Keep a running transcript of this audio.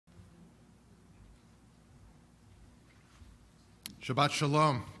Shabbat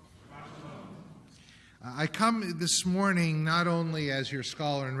Shalom. I come this morning not only as your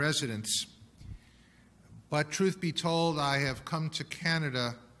scholar in residence, but truth be told, I have come to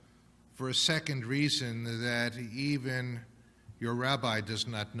Canada for a second reason that even your rabbi does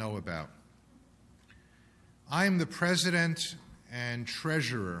not know about. I am the president and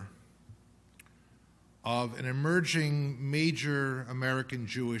treasurer of an emerging major American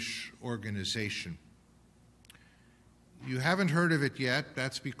Jewish organization. You haven't heard of it yet.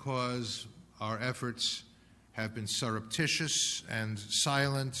 That's because our efforts have been surreptitious and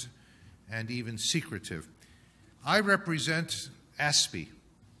silent and even secretive. I represent ASPE,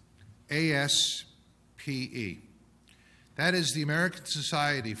 A-S-P-E. That is the American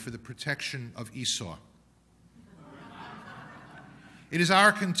Society for the Protection of Esau. It is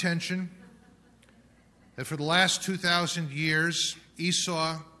our contention that for the last 2,000 years,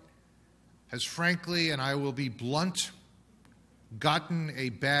 Esau has frankly, and I will be blunt, gotten a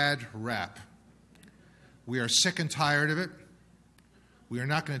bad rap. We are sick and tired of it. We are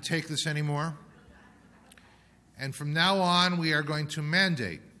not going to take this anymore. And from now on, we are going to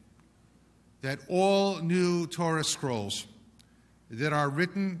mandate that all new Torah scrolls that are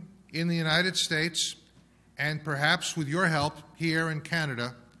written in the United States, and perhaps with your help here in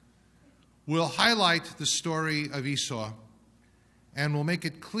Canada, will highlight the story of Esau and will make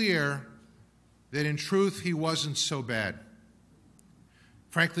it clear that in truth he wasn't so bad.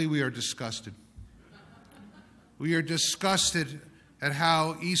 Frankly, we are disgusted. We are disgusted at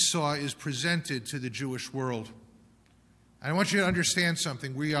how Esau is presented to the Jewish world. And I want you to understand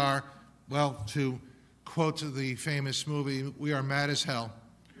something. We are, well, to quote the famous movie, we are mad as hell,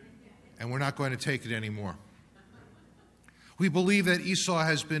 and we're not going to take it anymore. We believe that Esau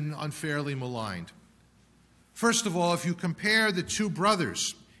has been unfairly maligned. First of all, if you compare the two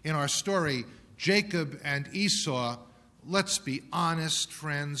brothers in our story, Jacob and Esau, let's be honest,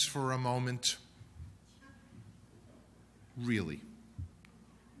 friends, for a moment. Really?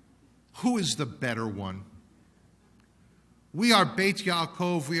 Who is the better one? We are Beit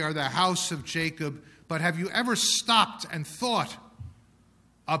Yaakov, we are the house of Jacob, but have you ever stopped and thought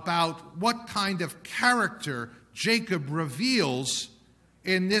about what kind of character Jacob reveals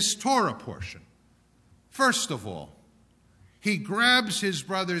in this Torah portion? First of all, he grabs his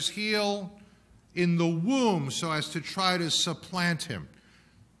brother's heel in the womb so as to try to supplant him.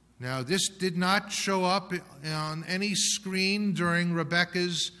 Now, this did not show up on any screen during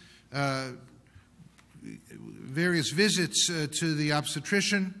Rebecca's various visits to the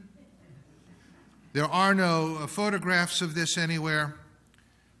obstetrician. There are no photographs of this anywhere.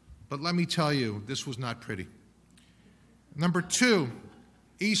 But let me tell you, this was not pretty. Number two,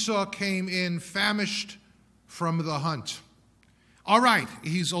 Esau came in famished from the hunt. All right,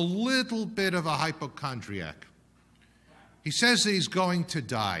 he's a little bit of a hypochondriac. He says that he's going to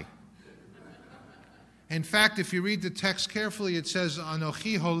die. In fact, if you read the text carefully, it says,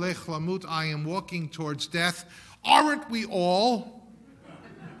 Anochi holech lamut, I am walking towards death. Aren't we all?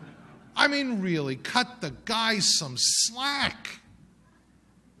 I mean, really, cut the guy some slack.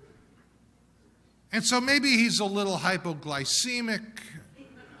 And so maybe he's a little hypoglycemic.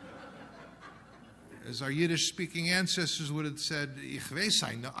 As our Yiddish-speaking ancestors would have said, Ich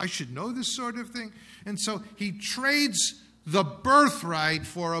weiß, I should know this sort of thing. And so he trades the birthright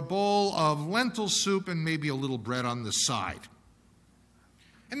for a bowl of lentil soup and maybe a little bread on the side.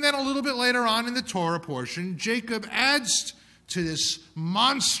 And then a little bit later on in the Torah portion, Jacob adds to this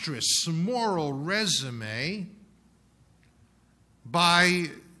monstrous moral resume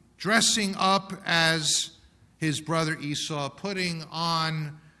by dressing up as his brother Esau, putting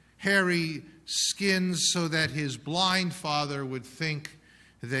on hairy skins so that his blind father would think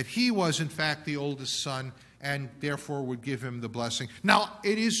that he was in fact the oldest son and therefore would give him the blessing. Now,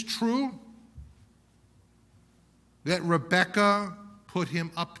 it is true that Rebekah put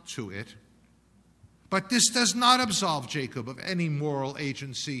him up to it, but this does not absolve Jacob of any moral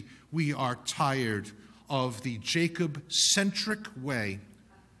agency. We are tired of the Jacob-centric way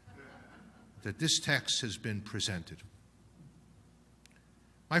that this text has been presented.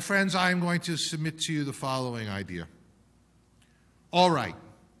 My friends, I am going to submit to you the following idea. All right,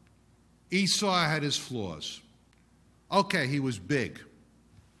 Esau had his flaws. Okay, he was big.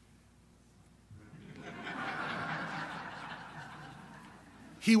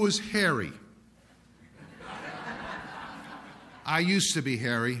 He was hairy. I used to be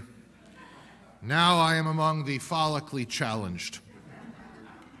hairy. Now I am among the follically challenged.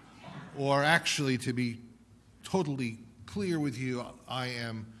 Or actually, to be totally clear with you, I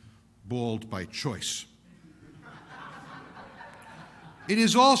am bald by choice. It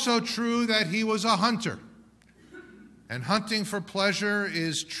is also true that he was a hunter. And hunting for pleasure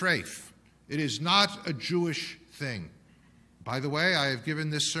is treif. It is not a Jewish thing. By the way, I have given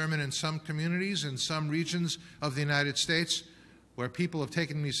this sermon in some communities, in some regions of the United States, where people have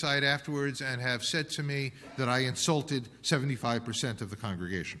taken me aside afterwards and have said to me that I insulted 75% of the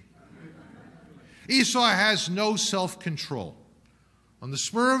congregation. Esau has no self-control. On the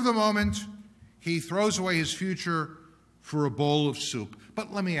spur of the moment, he throws away his future for a bowl of soup.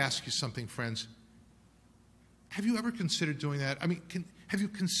 But let me ask you something, friends. Have you ever considered doing that? I mean, have you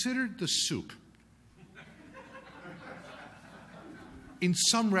considered the soup? In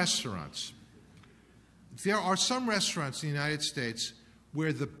some restaurants, there are some restaurants in the United States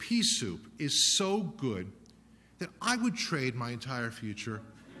where the pea soup is so good that I would trade my entire future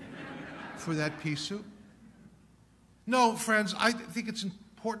for that pea soup. No, friends, I think it's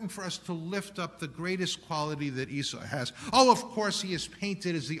important for us to lift up the greatest quality that Esau has. Oh, of course, he is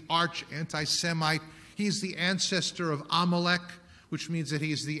painted as the arch anti-Semite. He's the ancestor of Amalek, which means that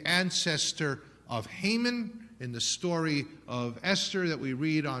he is the ancestor of Haman in the story of Esther that we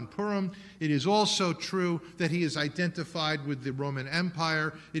read on Purim. It is also true that he is identified with the Roman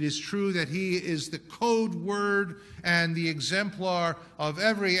Empire. It is true that he is the code word and the exemplar of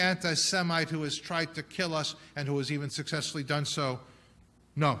every anti-Semite who has tried to kill us and who has even successfully done so.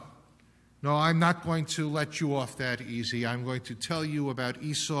 No, I'm not going to let you off that easy. I'm going to tell you about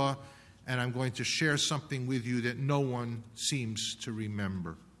Esau, and I'm going to share something with you that no one seems to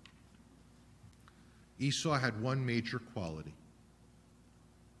remember. Esau had one major quality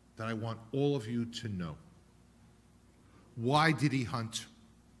that I want all of you to know. Why did he hunt?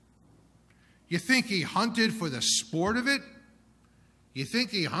 You think he hunted for the sport of it? You think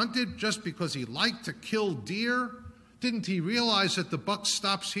he hunted just because he liked to kill deer? Didn't he realize that the buck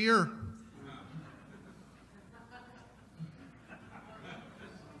stops here?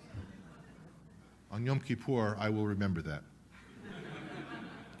 On Yom Kippur, I will remember that.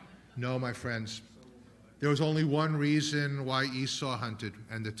 No, my friends. There was only one reason why Esau hunted,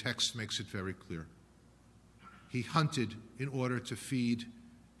 and the text makes it very clear. He hunted in order to feed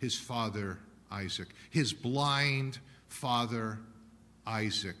his father Isaac, his blind father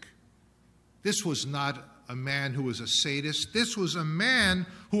Isaac. This was not a man who was a sadist. This was a man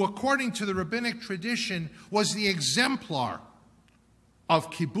who, according to the rabbinic tradition, was the exemplar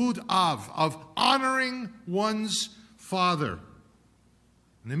of kibud av, of honoring one's father.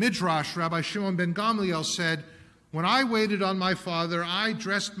 In the Midrash, Rabbi Shimon ben Gamliel said, "When I waited on my father, I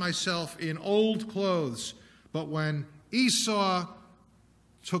dressed myself in old clothes. But when Esau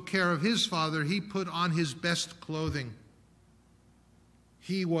took care of his father, he put on his best clothing."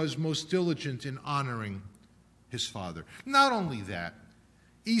 He was most diligent in honoring his father. Not only that,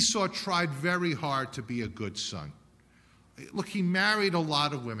 Esau tried very hard to be a good son. Look, he married a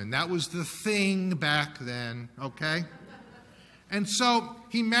lot of women. That was the thing back then, okay? And so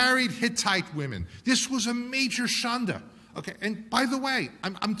he married Hittite women. This was a major shanda. Okay, and by the way,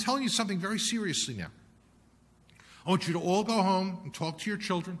 I'm telling you something very seriously now. I want you to all go home and talk to your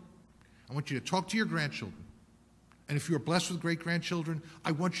children. I want you to talk to your grandchildren. And if you're blessed with great-grandchildren,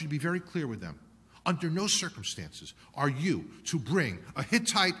 I want you to be very clear with them. Under no circumstances are you to bring a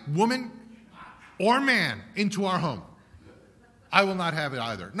Hittite woman or man into our home. I will not have it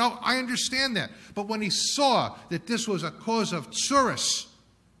either. No, I understand that. But when he saw that this was a cause of tsuris,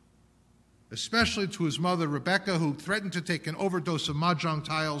 especially to his mother Rebecca, who threatened to take an overdose of mahjong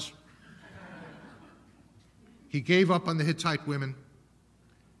tiles, he gave up on the Hittite women.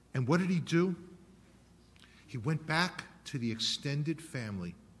 And what did he do? He went back to the extended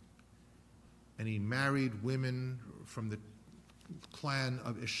family and he married women from the clan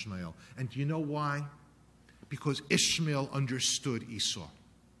of Ishmael. And do you know why? Because Ishmael understood Esau.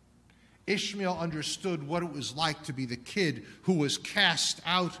 Ishmael understood what it was like to be the kid who was cast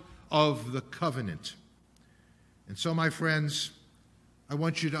out of the covenant. And so, my friends, I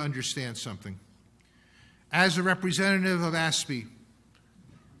want you to understand something. As a representative of ASPE,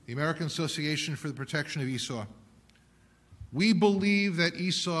 the American Association for the Protection of Esau, we believe that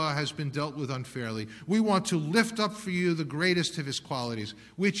Esau has been dealt with unfairly. We want to lift up for you the greatest of his qualities,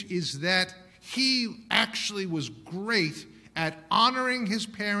 which is that he actually was great at honoring his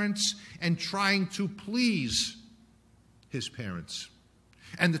parents and trying to please his parents.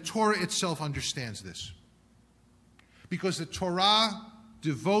 And the Torah itself understands this. Because the Torah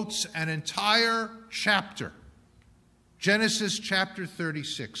devotes an entire chapter, Genesis chapter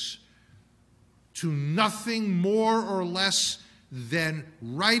 36, to nothing more or less than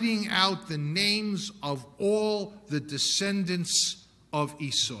writing out the names of all the descendants of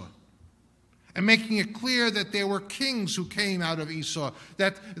Esau. And making it clear that there were kings who came out of Esau,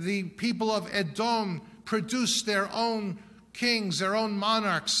 that the people of Edom produced their own kings, their own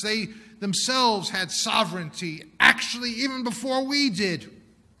monarchs. They themselves had sovereignty, actually even before we did.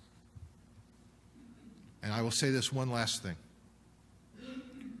 And I will say this one last thing.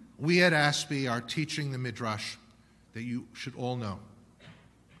 We at Aspie are teaching the Midrash that you should all know,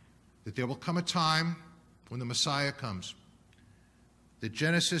 that there will come a time when the Messiah comes, that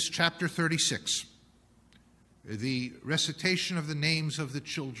Genesis chapter 36, the recitation of the names of the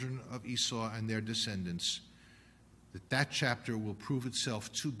children of Esau and their descendants, that chapter will prove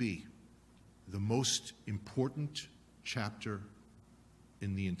itself to be the most important chapter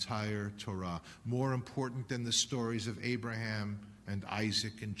in the entire Torah, more important than the stories of Abraham and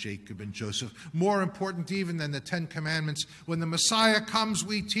Isaac and Jacob and Joseph, more important even than the Ten Commandments. When the Messiah comes,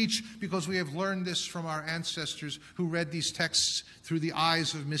 we teach, because we have learned this from our ancestors who read these texts through the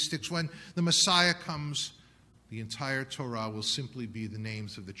eyes of mystics. When the Messiah comes, the entire Torah will simply be the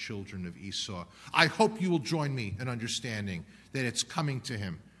names of the children of Esau. I hope you will join me in understanding that it's coming to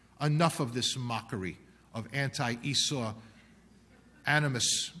him. Enough of this mockery of anti-Esau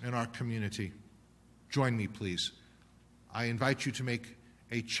animus in our community. Join me, please. I invite you to make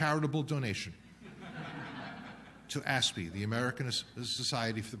a charitable donation to Aspie, the American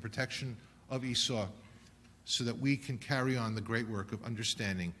Society for the Protection of Esau, so that we can carry on the great work of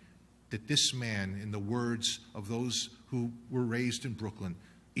understanding that this man, in the words of those who were raised in Brooklyn,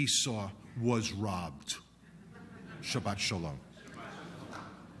 Esau was robbed. Shabbat Shalom.